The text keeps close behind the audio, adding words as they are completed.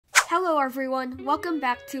Hello everyone, welcome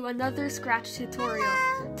back to another Scratch tutorial.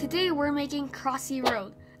 Today we're making CROSSY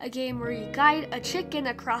Road, a game where you guide a chicken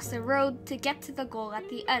across a road to get to the goal at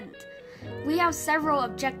the end. We have several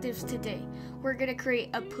objectives today. We're going to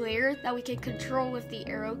create a player that we can control with the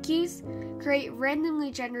arrow keys, create randomly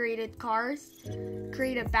generated cars,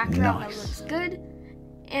 create a background that looks good,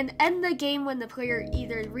 and end the game when the player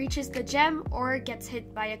either reaches the gem or gets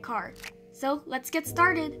hit by a car. So let's get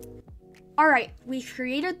started! Alright, we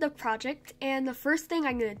created the project, and the first thing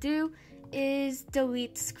I'm going to do is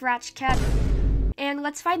delete Scratch Cat. And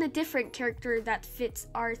let's find a different character that fits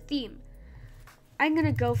our theme. I'm going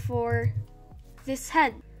to go for this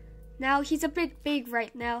hen. Now, he's a bit big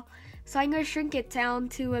right now, so I'm going to shrink it down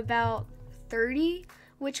to about 30,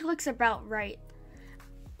 which looks about right.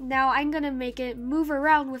 Now, I'm going to make it move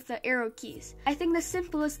around with the arrow keys. I think the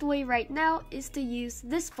simplest way right now is to use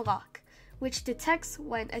this block, which detects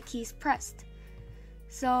when a key's pressed.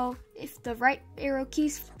 So if the right arrow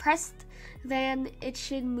key's pressed, then it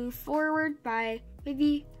should move forward by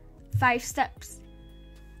maybe 5 steps.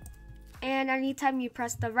 And anytime you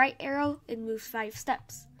press the right arrow, it moves 5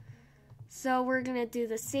 steps. So we're gonna do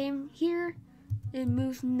the same here. It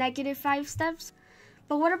moves -5 steps.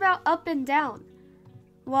 But what about up and down?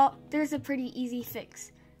 Well, there's a pretty easy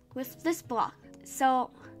fix with this block. So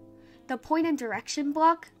the point and direction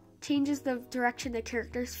block changes the direction the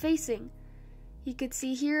character's facing. You could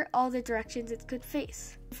see here all the directions it could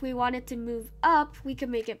face. If we wanted to move up, we could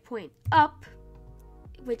make it point up,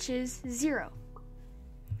 which is 0.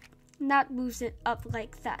 And that moves it up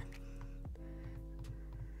like that.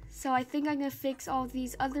 So I think I'm going to fix all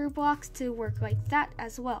these other blocks to work like that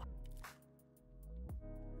as well.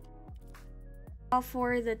 Now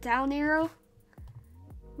for the down arrow,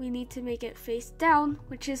 we need to make it face down,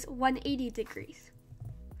 which is 180 degrees.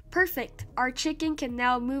 Perfect, our chicken can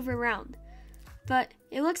now move around. But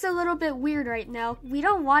it looks a little bit weird right now. We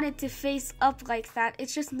don't want it to face up like that.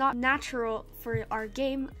 It's just not natural for our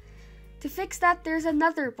game. To fix that, there's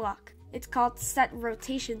another block. It's called Set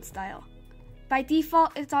Rotation Style. By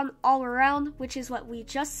default, it's on all around, which is what we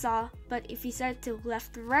just saw. But if you set it to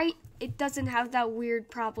left to right, it doesn't have that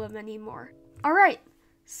weird problem anymore. Alright,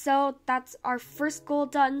 so that's our first goal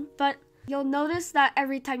done. But you'll notice that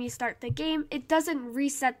every time you start the game, it doesn't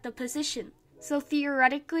reset the position. So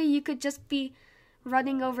theoretically, you could just be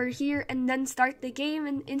running over here and then start the game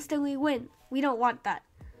and instantly win. We don't want that.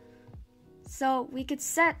 So we could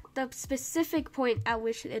set the specific point at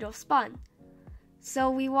which it'll spawn.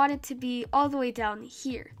 So we want it to be all the way down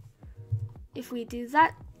here. If we do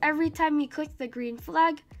that, every time you click the green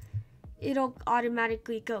flag, it'll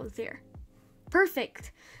automatically go there.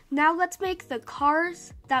 Perfect. Now let's make the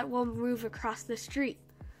cars that will move across the street.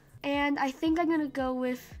 And I think I'm gonna go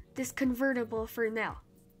with this convertible for now.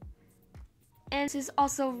 And this is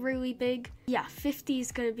also really big. Yeah, 50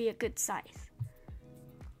 is gonna be a good size.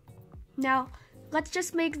 Now, let's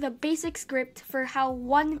just make the basic script for how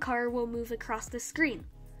one car will move across the screen.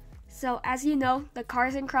 So as you know, the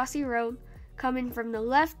cars in CROSSY Road come in from the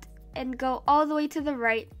left and go all the way to the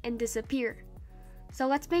right and disappear. So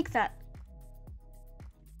let's make that.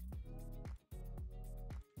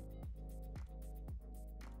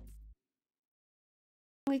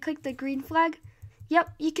 We click the green flag.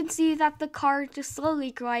 Yep, you can see that the car just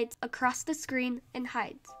slowly glides across the screen and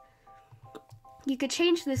hides. You could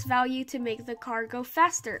change this value to make the car go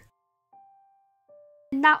faster.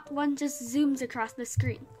 And that one just zooms across the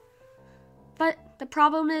screen. But the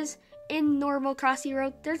problem is, in normal CROSSY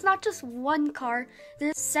Road, there's not just one car,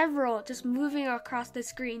 there's several just moving across the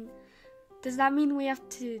screen. Does that mean we have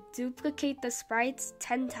to duplicate the sprites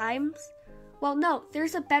 10 times? Well, no,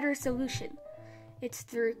 there's a better solution. It's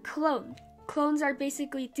through clone. Clones are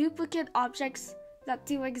basically duplicate objects that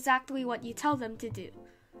do exactly what you tell them to do.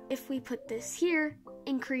 If we put this here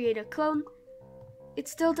and create a clone, it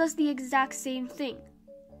still does the exact same thing.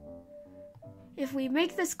 If we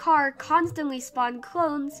make this car constantly spawn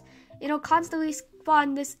clones, it'll constantly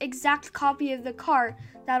spawn this exact copy of the car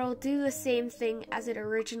that'll do the same thing as it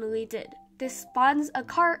originally did. This spawns a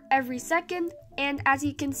car every second, and as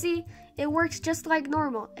you can see, it works just like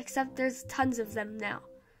normal, except there's tons of them now.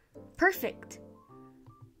 Perfect.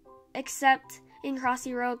 Except in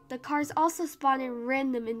CROSSY Road, the cars also spawn in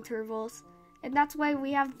random intervals, and that's why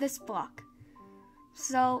we have this block.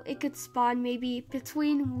 So it could spawn maybe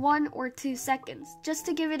between 1 or 2 seconds, just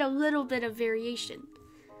to give it a little bit of variation.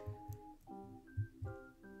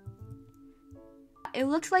 It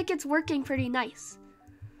looks like it's working pretty nice.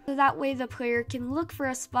 So that way the player can look for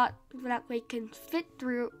a spot that they can fit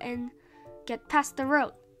through and get past the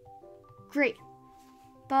road. Great.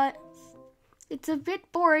 But it's a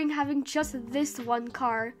bit boring having just this one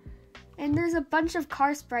car And there's a bunch of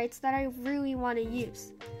car sprites that I really want to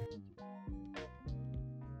use.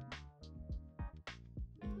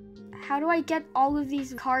 How do I get all of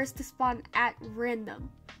these cars to spawn at random?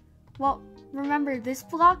 Well, remember this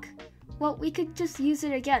block? Well, we could just use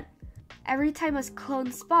it again. Every time a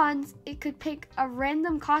clone spawns, it could pick a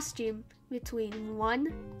random costume between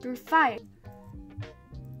 1 through 5.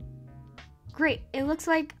 Great, it looks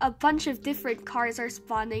like a bunch of different cars are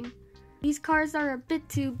spawning. These cars are a bit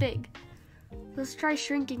too big. Let's try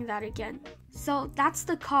shrinking that again. So that's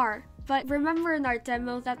the car, but remember in our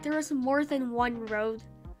demo that there was more than one road.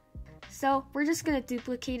 So we're just gonna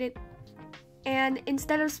duplicate it. And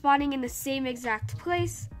instead of spawning in the same exact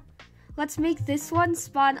place, let's make this one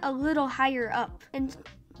spawn a little higher up. And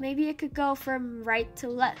maybe it could go from right to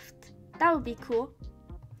left. That would be cool.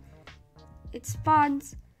 It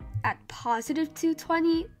spawns at positive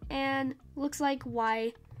 220 and looks like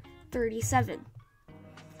Y37.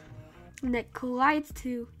 And it collides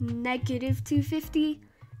to negative 250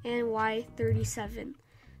 and Y37.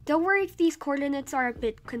 Don't worry if these coordinates are a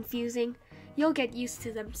bit confusing. You'll get used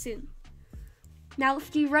to them soon. Now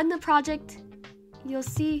if you run the project, you'll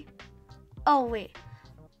see... Oh wait,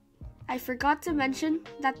 I forgot to mention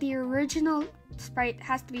that the original sprite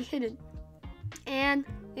has to be hidden. And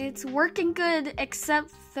it's working good,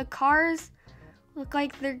 except the cars look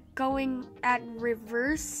like they're going at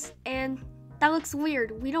reverse, and that looks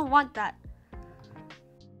weird. We don't want that.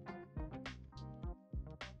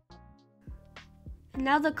 And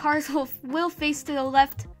now the cars will face to the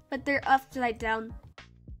left, but they're upside down.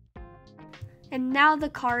 And now the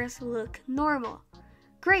cars look normal.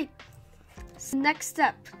 Great. So next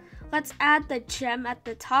step, let's add the gem at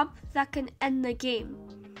the top that can end the game.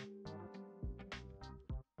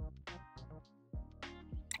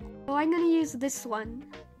 So I'm gonna use this one.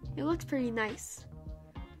 It looks pretty nice.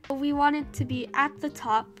 But we want it to be at the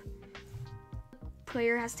top. The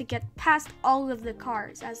player has to get past all of the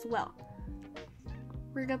cars as well.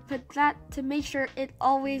 We're gonna put that to make sure it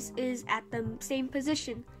always is at the same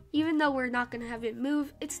position. Even though we're not gonna have it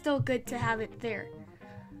move, it's still good to have it there.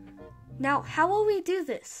 Now, how will we do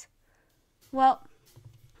this? Well,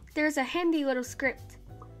 there's a handy little script,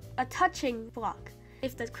 a touching block.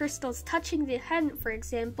 If the crystal's touching the hen, for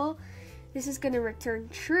example, this is gonna return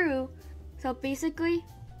true. So basically,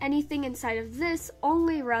 anything inside of this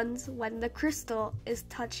only runs when the crystal is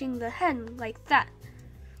touching the hen, like that.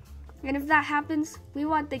 And if that happens, we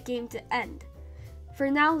want the game to end. For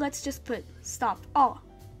now, let's just put stop all.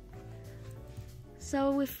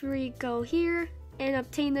 So if we go here and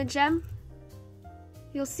obtain the gem,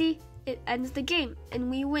 you'll see it ends the game and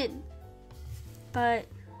we win. But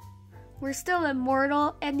we're still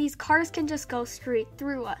immortal and these cars can just go straight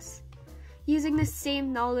through us. Using the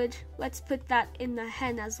same knowledge, let's put that in the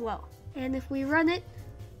hen as well. And if we run it,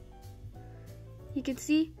 you can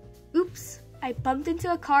see, oops, I bumped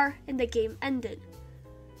into a car and the game ended.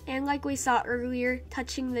 And like we saw earlier,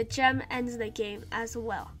 touching the gem ends the game as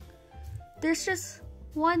well. There's just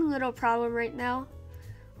one little problem right now,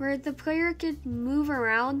 where the player could move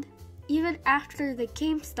around even after the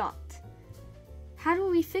game stopped. How do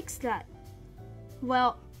we fix that?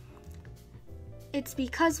 Well, it's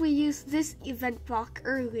because we used this event block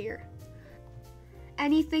earlier.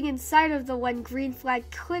 Anything inside of the when green flag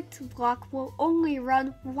clicked block will only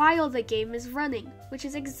run while the game is running, which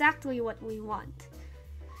is exactly what we want.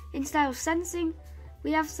 Instead of sensing,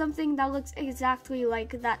 we have something that looks exactly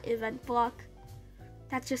like that event block.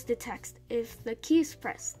 That just detects if the key is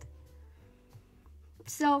pressed.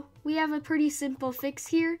 So we have a pretty simple fix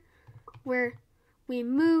here where we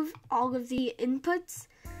move all of the inputs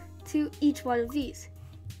to each one of these.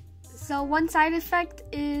 So one side effect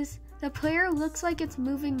is the player looks like it's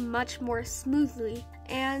moving much more smoothly,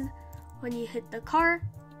 and when you hit the car,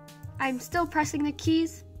 I'm still pressing the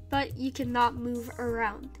keys, but you cannot move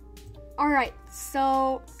around. Alright,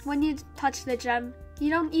 so when you touch the gem, you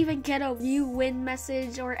don't even get a you win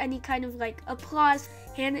message or any kind of like applause,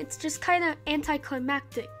 and it's just kind of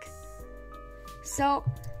anticlimactic. So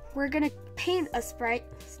we're gonna paint a sprite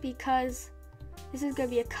because this is gonna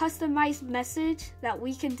be a customized message that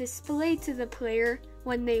we can display to the player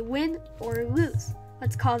when they win or lose.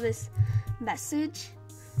 Let's call this message.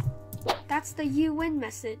 That's the you win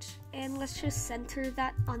message, and let's just center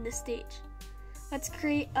that on the stage. Let's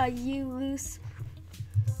create a you lose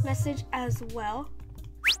message as well.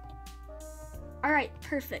 Alright,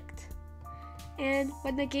 perfect. And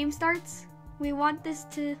when the game starts, we want this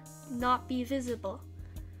to not be visible.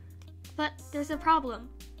 But there's a problem.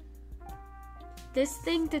 This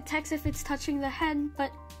thing detects if it's touching the hen,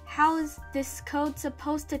 but how is this code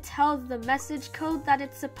supposed to tell the message code that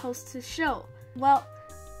it's supposed to show? Well,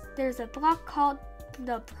 there's a block called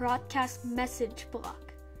the broadcast message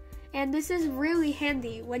block. And this is really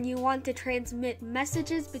handy when you want to transmit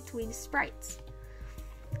messages between sprites.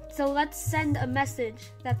 So let's send a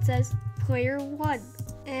message that says player 1.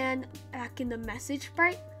 And back in the message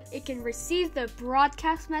sprite, it can receive the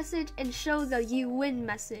broadcast message and show the you win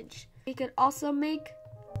message. We could also make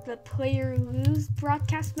the player lose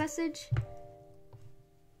broadcast message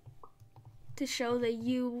to show the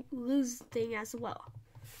you lose thing as well.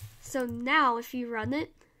 So now if you run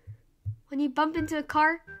it, when you bump into a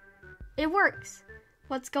car, it works.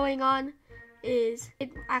 What's going on is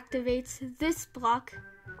it activates this block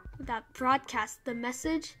that broadcasts the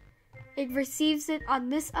message. It receives it on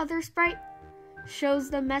this other sprite, shows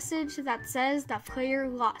the message that says that player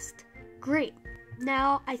lost. Great.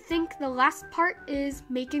 Now I think the last part is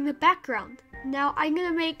making the background. Now I'm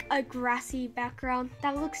gonna make a grassy background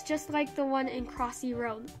that looks just like the one in CROSSY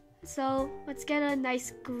Road. So let's get a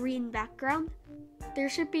nice green background. There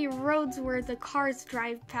should be roads where the cars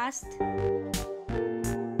drive past.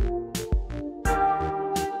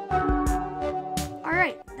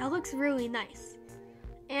 Alright, that looks really nice.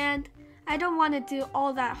 And I don't want to do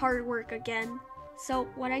all that hard work again. So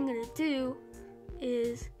what I'm going to do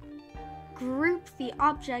is group the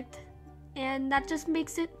object, and that just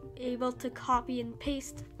makes it able to copy and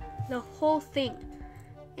paste the whole thing.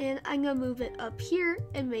 And I'm going to move it up here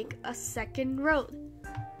and make a second road.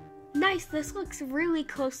 Nice, this looks really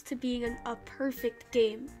close to being a perfect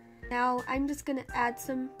game. Now I'm just going to add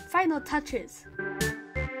some final touches.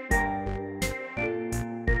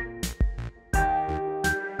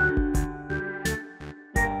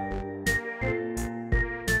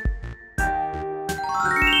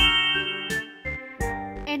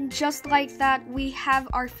 And just like that, we have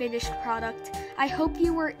our finished product. I hope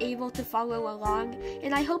you were able to follow along,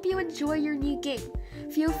 and I hope you enjoy your new game.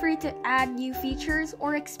 Feel free to add new features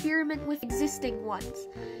or experiment with existing ones.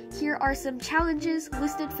 Here are some challenges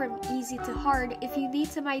listed from easy to hard if you need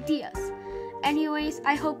some ideas. Anyways,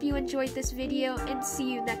 I hope you enjoyed this video and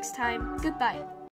see you next time. Goodbye.